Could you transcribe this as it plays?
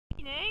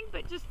leaning,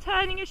 but just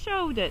turning your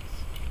shoulders.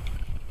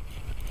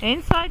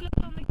 Inside leg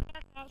on the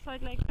cat,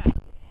 outside leg back.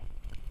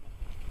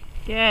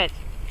 Good.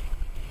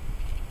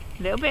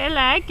 A little bit of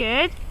leg,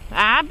 good.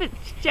 But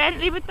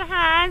gently with the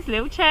hands,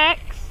 little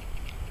checks.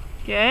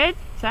 Good.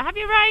 So have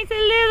your reins a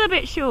little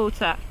bit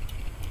shorter.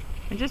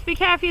 And just be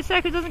careful your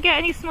circle doesn't get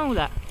any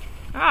smaller.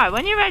 Alright,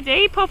 when you're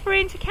ready, pop her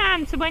into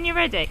canter when you're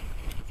ready.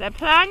 So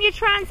plan your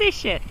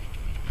transition.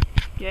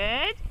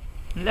 Good.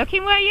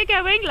 Looking where you're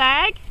going,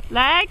 leg,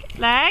 leg,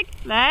 leg,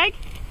 leg.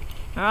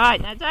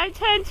 Alright, now don't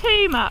turn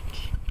too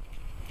much.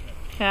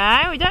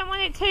 Okay, we don't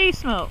want it too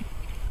small.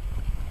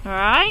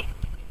 Alright,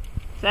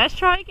 so let's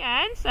try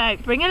again. So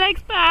bring your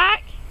legs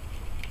back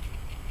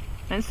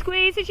and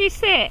squeeze as you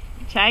sit.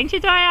 Change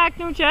your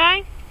diagonal,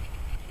 Joe.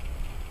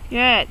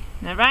 Good.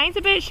 Now reins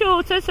a bit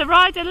shorter, so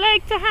ride a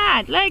leg to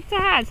hand, leg to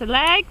hand. So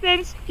leg,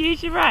 then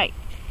use your rein.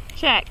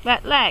 Check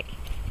that leg.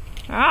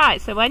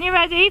 Alright, so when you're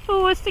ready,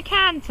 forwards to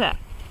canter.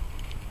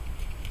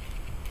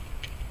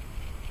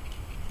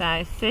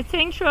 So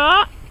sitting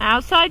trot,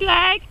 outside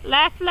leg,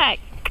 left leg.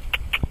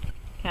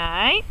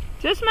 Okay,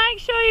 just make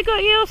sure you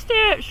got your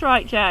stirrups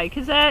right, Joe,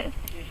 because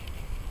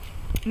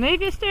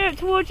move your stirrup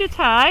towards your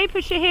toe,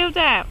 push your heel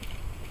down.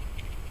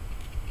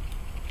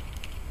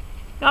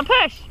 Go on,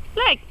 push,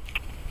 leg,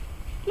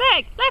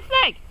 leg, left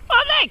leg,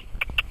 one leg,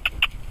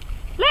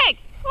 leg,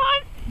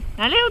 one.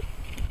 Now little,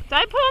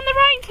 don't pull on the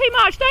rein too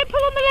much, don't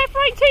pull on the left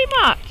rein too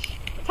much.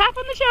 Tap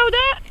on the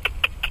shoulder.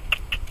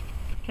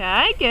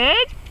 Okay,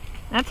 good.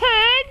 Now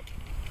turn.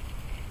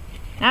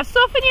 Now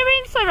soften your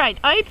inside rein,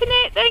 open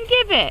it, then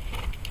give it.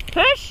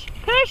 Push,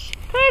 push,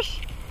 push.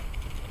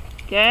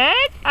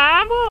 Good,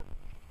 and walk.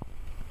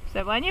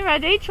 So when you're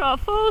ready, trot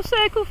a full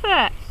circle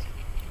first.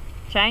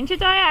 Change your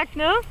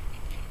diagonal.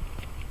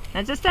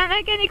 And just don't let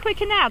it get any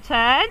quicker now.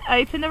 Turn,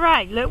 open the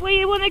rein. Look where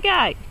you want to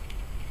go.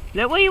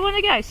 Look where you want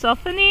to go.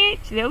 Soften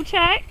it, little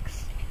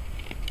checks.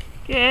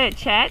 Good,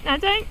 check. Now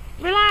don't,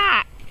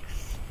 relax.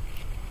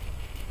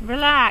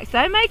 Relax,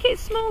 don't make it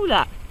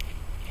smaller.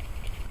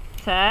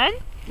 Turn,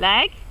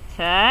 leg,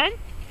 turn.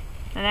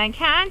 And then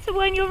canter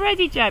when you're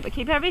ready, Joe, but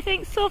keep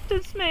everything soft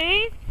and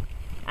smooth.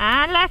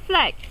 And left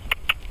leg.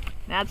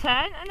 Now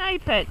turn and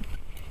open.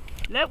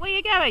 Look where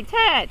you're going.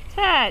 Turn,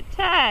 turn,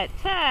 turn,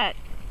 turn,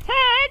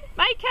 turn.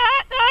 Make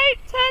cut. No,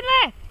 turn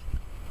left.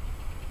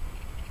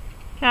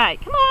 Okay,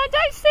 come on,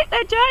 don't sit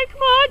there, Joe.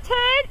 Come on,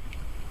 turn.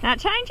 Now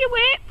change your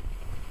whip.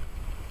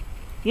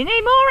 You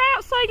need more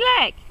outside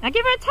leg. Now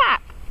give her a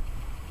tap.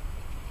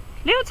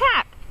 Little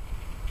tap.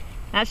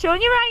 Now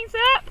shorten your reins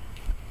up.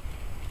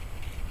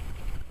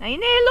 Now you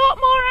need a lot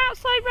more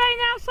outside rein,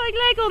 outside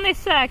leg on this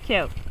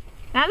circle.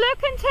 Now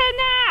look and turn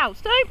now.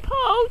 Don't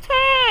pull,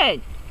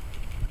 turn.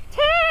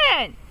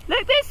 Turn.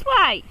 Look this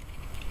way.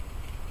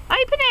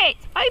 Open it,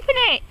 open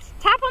it.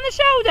 Tap on the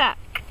shoulder.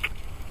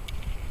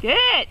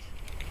 Good.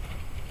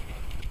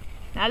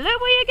 Now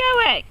look where you're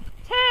going.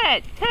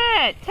 Turn,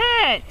 turn,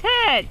 turn,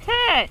 turn,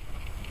 turn.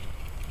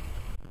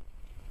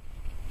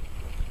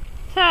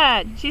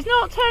 Turn. She's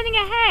not turning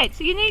her head,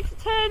 so you need to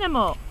turn her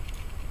more.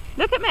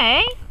 Look at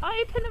me.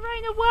 Open the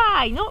rein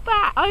away, not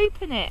back.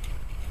 Open it.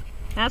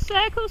 Now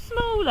circle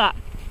smaller.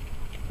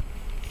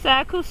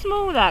 Circle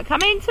smaller.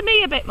 Come into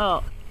me a bit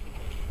more.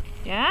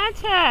 Yeah,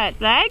 turn.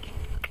 Leg.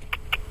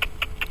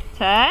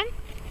 Turn.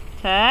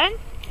 Turn.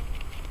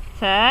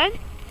 Turn.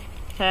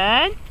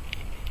 Turn.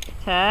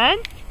 Turn.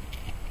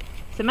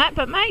 So,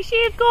 but make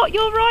sure you've got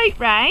your right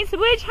rein. So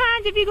which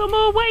hand have you got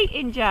more weight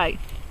in, Joe?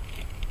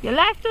 Your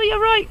left or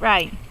your right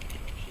rein?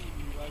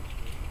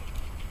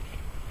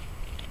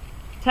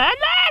 Turn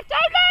left!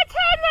 Don't let her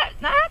turn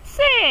left! That's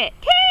it!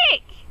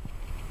 Kick!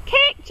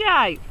 Kick,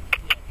 Joe!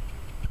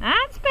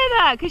 That's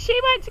better, because she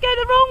went to go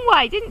the wrong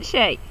way, didn't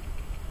she?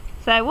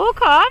 So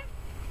walk on.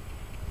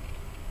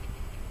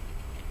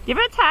 Give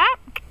her a tap.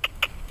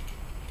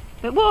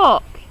 But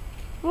walk.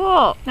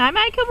 Walk. Now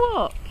make her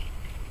walk.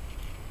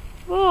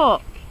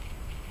 Walk.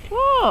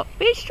 Walk.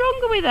 Be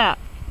stronger with her.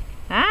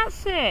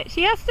 That's it.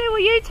 She has to do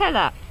what you tell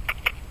her.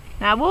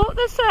 Now walk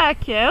the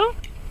circle.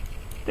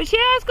 But she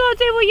has got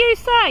to do what you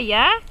say,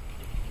 yeah?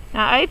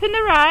 Now open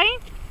the rein.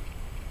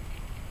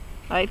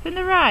 Open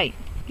the rein.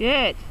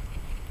 Good.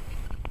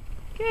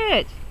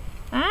 Good.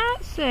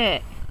 That's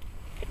it.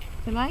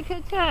 So make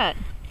her turn.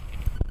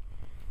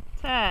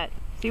 Turn.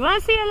 So you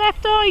want to see her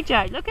left eye,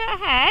 Joe? Look at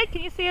her head.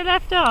 Can you see her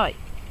left eye?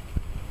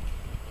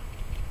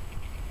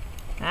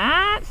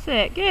 That's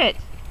it. Good.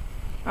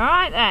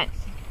 Alright then.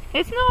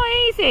 It's not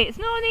easy. It's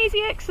not an easy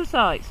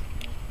exercise.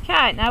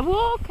 Okay, now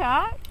walk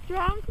her.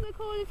 Round to the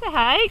corner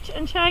to H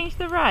and change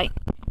the rein.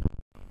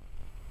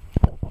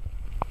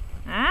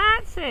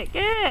 That's it,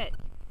 good.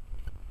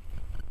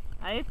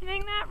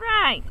 Opening that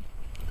rein.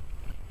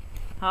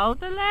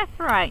 Hold the left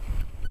rein.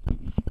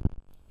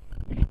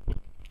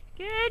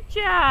 Good,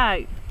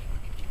 Joe.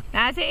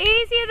 Now is it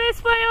easier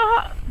this way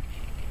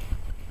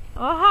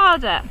or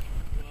harder?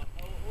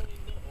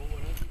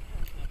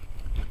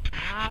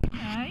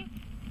 Okay.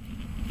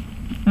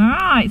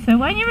 Alright, so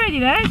when you're ready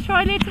then, let's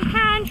try a little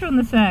canter on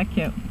the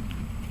circle.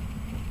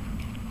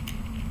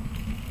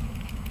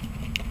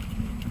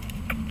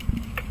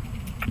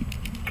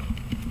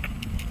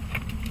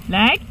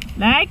 Leg,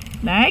 leg,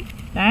 leg,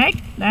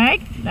 leg,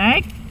 leg,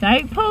 leg.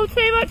 Don't pull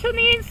too much on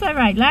the inside,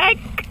 right? Leg.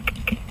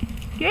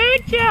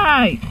 Good,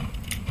 Joe.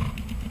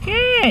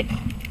 Good.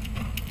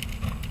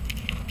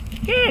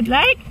 Good,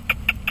 leg.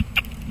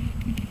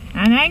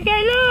 And then go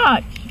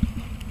large.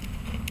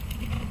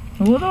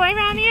 All the way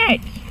around the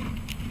edge.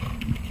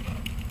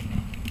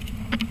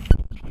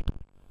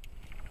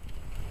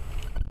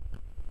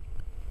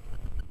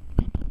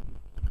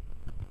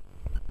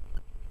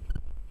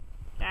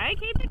 Okay,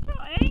 keep it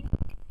trotting.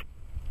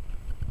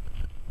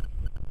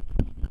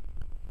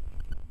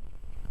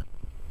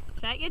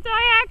 Take your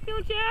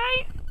diagonal,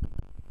 Joe.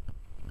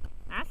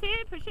 That's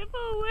it, push it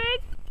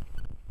forward.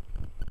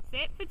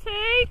 Sit for 2.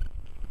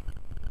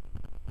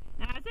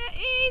 Now is it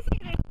easy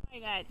this way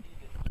then?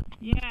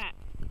 Yeah.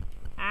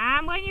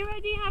 And when you're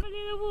ready, have a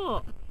little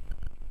walk.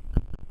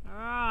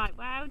 Alright,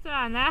 well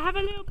done. Now have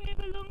a little bit of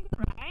a longer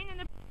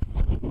rein.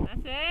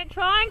 That's it.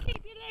 Try and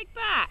keep your leg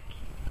back.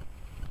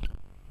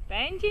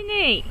 Bend your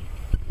knee.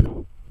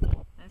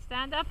 And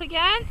stand up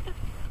again.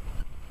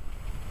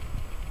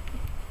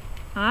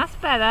 That's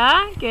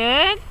better.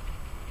 Good.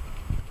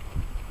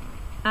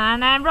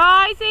 And then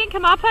rising,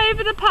 come up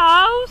over the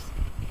poles.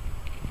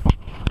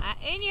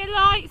 In your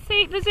light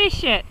seat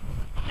position.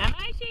 Now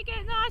make sure you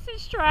get nice and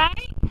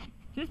straight.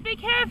 Just be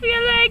careful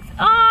your legs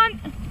aren't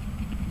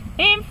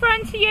in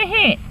front of your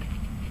hip.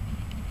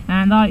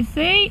 And light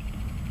seat.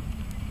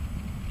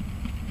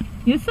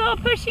 You're sort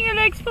of pushing your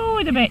legs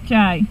forward a bit,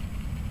 Joe.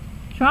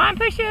 Try and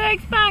push your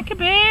legs back a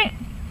bit.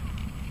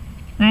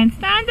 Then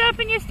stand up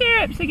in your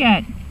stirrups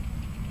again.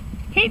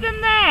 Keep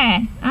them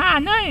there. Ah,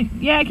 no.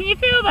 Yeah, can you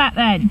feel that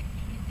then?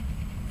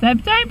 So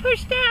don't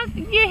push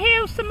down your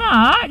heels so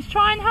much.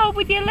 Try and hold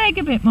with your leg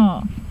a bit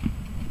more.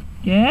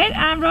 Good,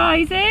 and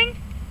rising.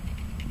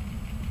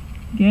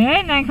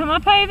 Good, now come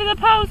up over the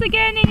poles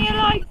again in your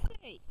light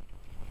seat.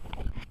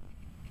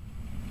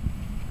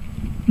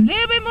 A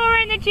little bit more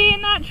energy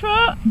in that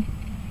trot.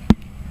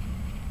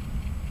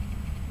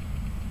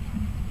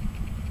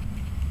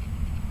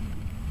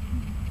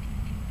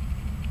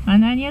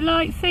 And then your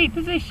light seat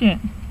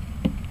position.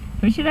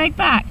 Push your leg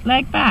back,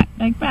 leg back,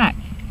 leg back.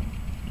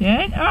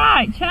 Good.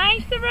 Alright,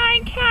 change the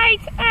rein K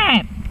to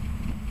M.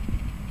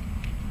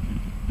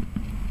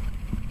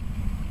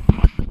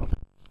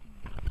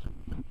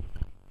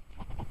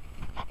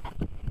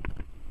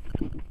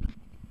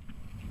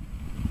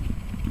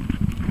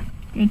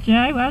 Good,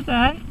 Joe, well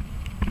done.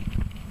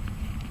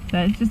 So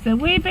it's just a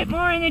wee bit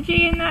more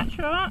energy in that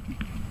trot.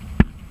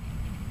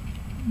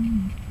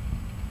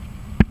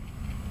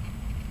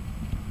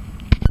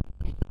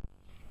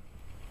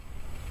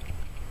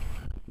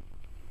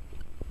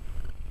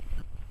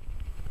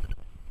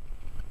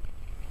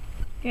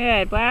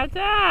 Good, well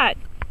done.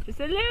 Just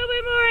a little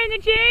bit more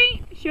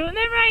energy. Shorten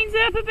the reins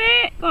up a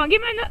bit. Go on,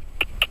 give me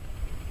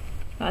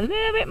a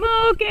little bit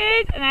more,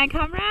 good. And then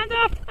come round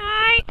after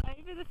A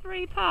over the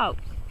 3 poles.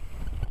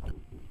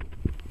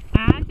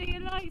 And do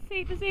your light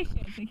seat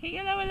position. So keep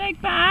your lower leg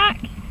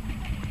back.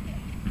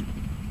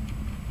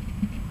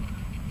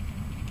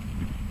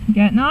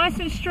 Get nice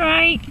and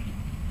straight.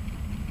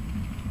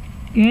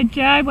 Good,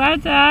 Joe, well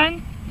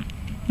done.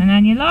 And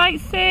then your light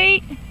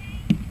seat.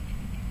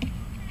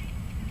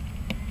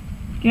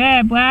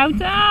 Good, well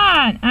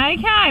done.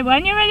 Okay,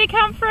 when you're ready,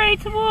 come free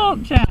to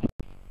walk, Joe.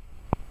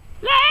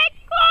 Leg,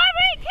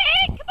 quiet,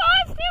 kick, come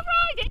on, still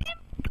riding.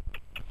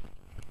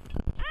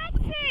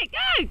 That's it,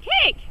 go,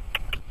 kick.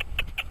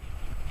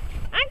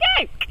 And go.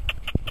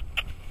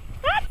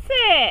 That's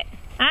it.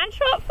 And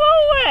trot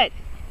forward.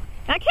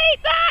 Now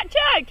keep that,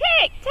 Joe,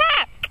 kick,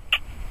 tap.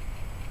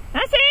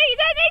 That's it, you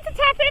don't need to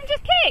tap him,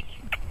 just kick.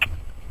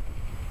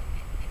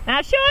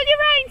 Now shorten your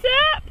reins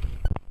up.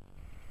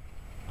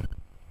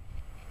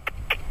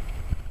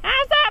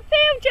 How's that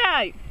feel,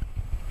 Joe?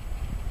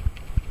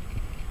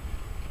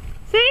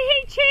 See,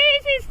 he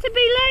chooses to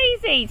be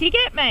lazy. Do you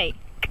get me?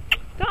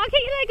 Go on,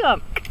 keep your leg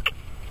on.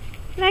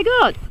 Leg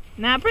on.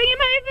 Now bring him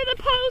over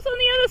the poles on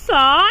the other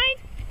side.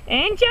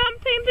 In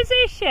jumping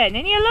position.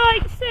 In your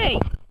light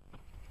seat.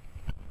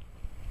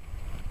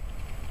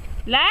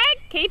 Leg,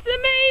 keep them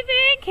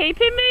moving.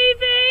 Keep him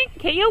moving.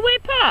 Keep your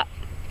whip up.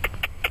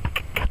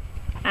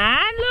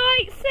 And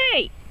light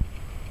seat.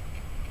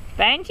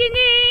 Bend your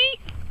knee.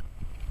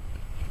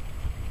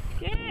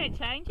 Good,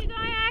 change your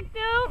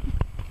diagonal.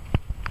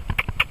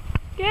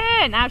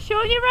 Good, now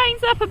shorten your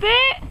reins up a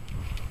bit.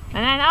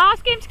 And then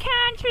ask him to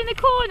canter in the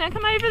corner.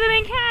 Come over them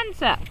in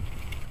canter.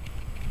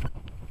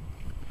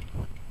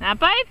 Now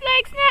both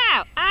legs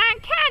now.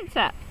 And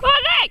canter.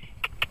 One leg.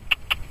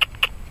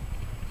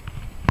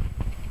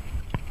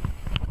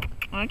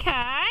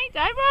 Okay,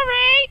 don't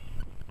worry.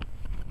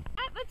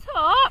 At the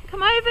top,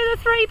 come over the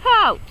 3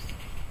 poles.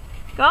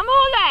 Go on,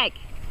 more leg.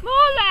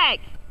 More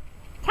leg.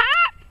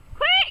 Tap.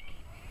 Quick.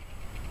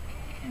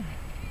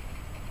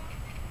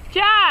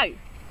 Joe,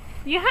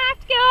 you have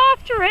to go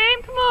after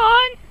him, come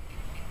on.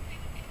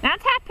 Now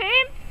tap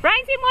him,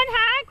 reins in one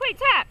hand, quick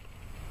tap.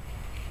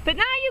 But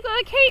now you've got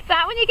to keep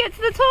that when you get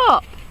to the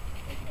top.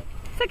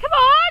 So come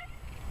on.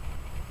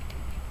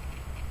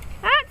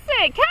 That's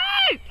it, go,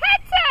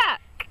 Canter.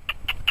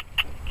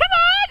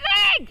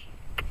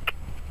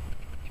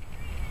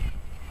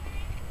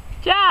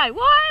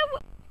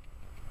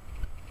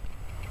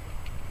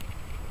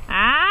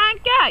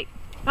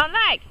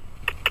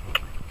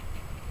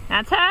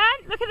 Now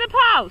turn, look at the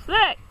poles,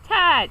 look.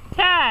 Turn,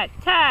 turn,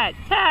 turn,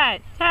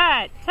 turn,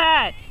 turn,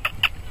 turn.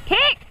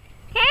 Kick,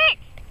 kick,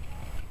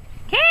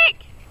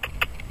 kick.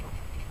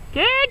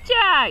 Good,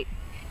 Joe.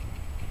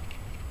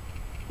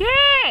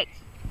 Good.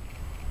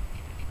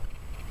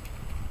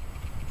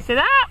 Sit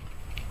up.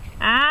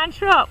 And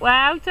trot,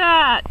 well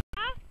done.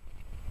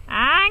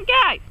 And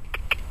go.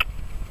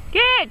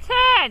 Good,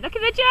 turn, look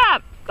at the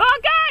jump. Go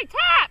on, go,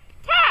 tap,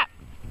 tap.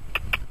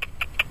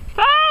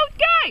 Fold,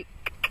 go.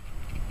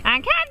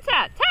 And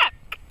canter, tap.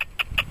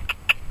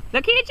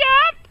 Look at your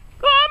jump.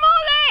 Go on,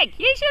 more leg,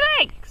 use your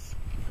legs.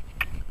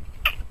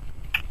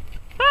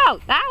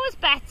 Fold, that was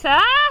better.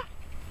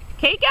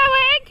 Keep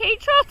going, keep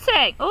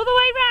trotting, all the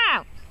way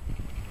round.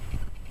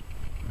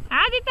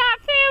 How did that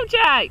feel,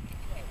 Joe?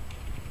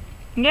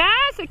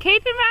 Yeah, so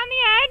keep him round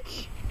the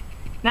edge.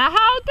 Now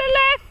hold the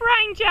left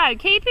rein, Joe.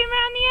 Keep him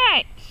round the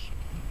edge.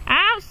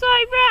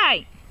 Outside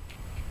rein.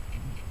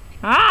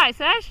 Alright,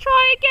 so let's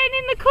try again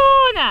in the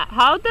corner.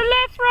 Hold the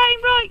left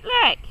rein, right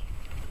leg.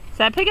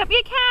 So pick up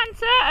your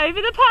canter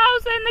over the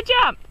poles and the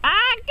jump.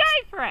 And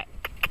go for it.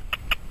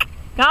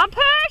 Go on,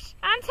 push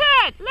and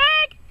turn.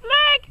 Leg,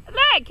 leg,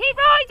 leg. Keep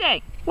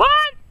riding. 1,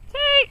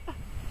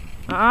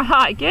 2.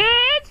 Alright,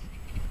 good.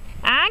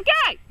 And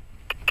go.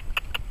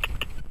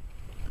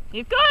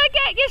 You've got to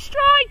get your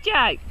stride,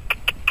 Joe.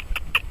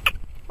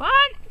 1,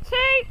 2,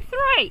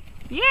 3.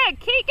 Yeah,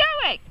 keep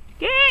going.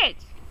 Good.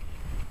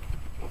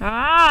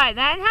 Alright,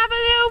 then have a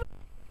little...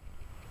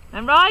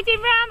 And ride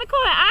him round the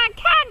corner. And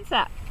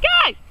canter.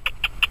 Go.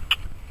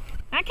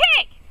 And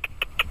kick.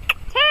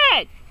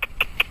 Turn.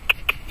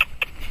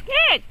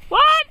 Good.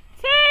 1,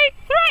 2,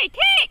 3.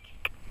 Kick.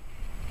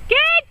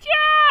 Good,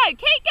 Joe.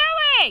 Keep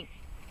going.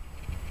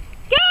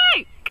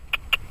 Go.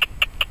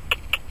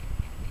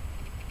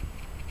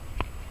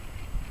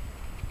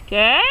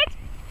 Good.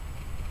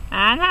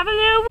 And have a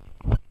little...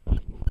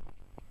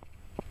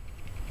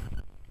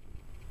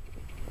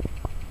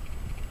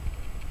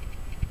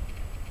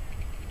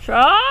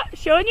 Trot,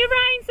 shorten your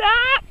reins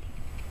up.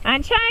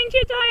 And change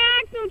your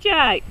diagonal,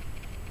 Joe.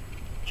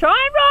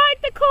 Try and ride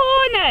the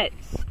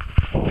corners.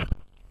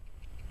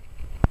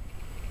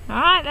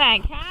 Alright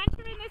then,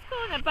 canter in this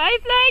corner.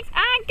 Both legs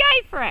and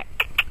go for it.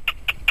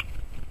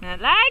 Now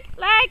leg,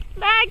 leg,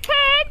 leg,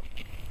 turn.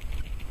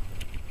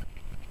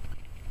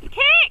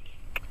 Kick.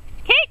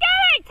 Keep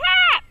going,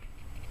 tap!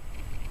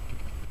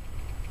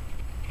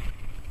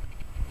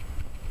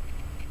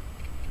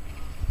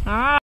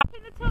 Alright, up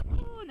in the top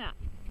corner.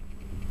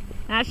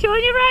 Now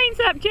shorten your reins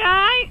up,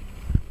 Joe.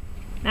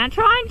 Now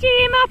try and G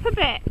him up a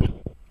bit.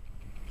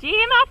 G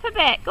him up a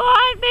bit. Go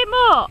on, a bit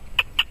more.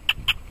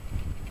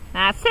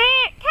 Now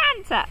sit,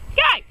 canter.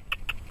 Go.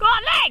 Go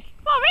on, leg.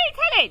 Come on, really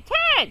tell it.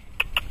 Turn.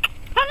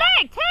 Come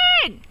leg,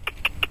 turn.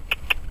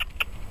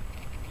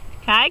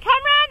 Okay,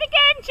 come round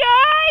again,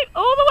 Joe.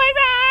 All the way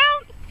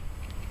round.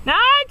 No,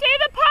 do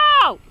the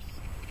poles.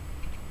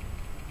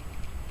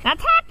 Now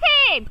tap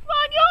him. Come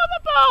on, you're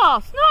the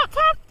boss, not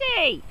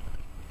Tufty.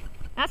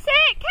 Now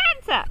sit,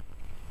 canter.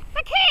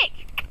 Now kick.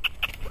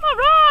 Come on,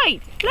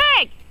 ride.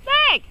 Leg,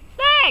 leg,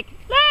 leg,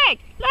 leg,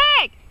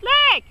 leg,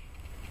 leg.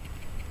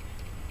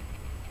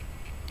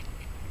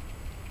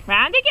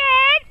 Round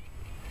again.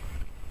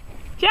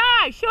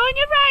 Joe, shorten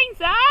your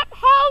reins up.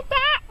 Hold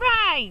that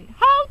rein.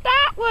 Hold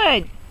that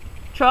one.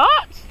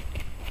 Trot.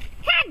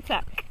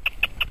 Canter.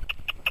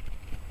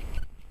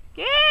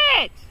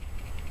 Good.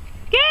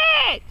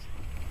 Good.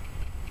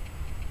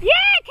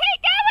 Yeah, keep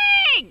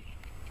going.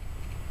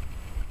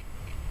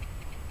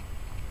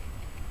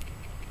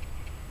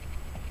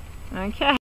 Okay.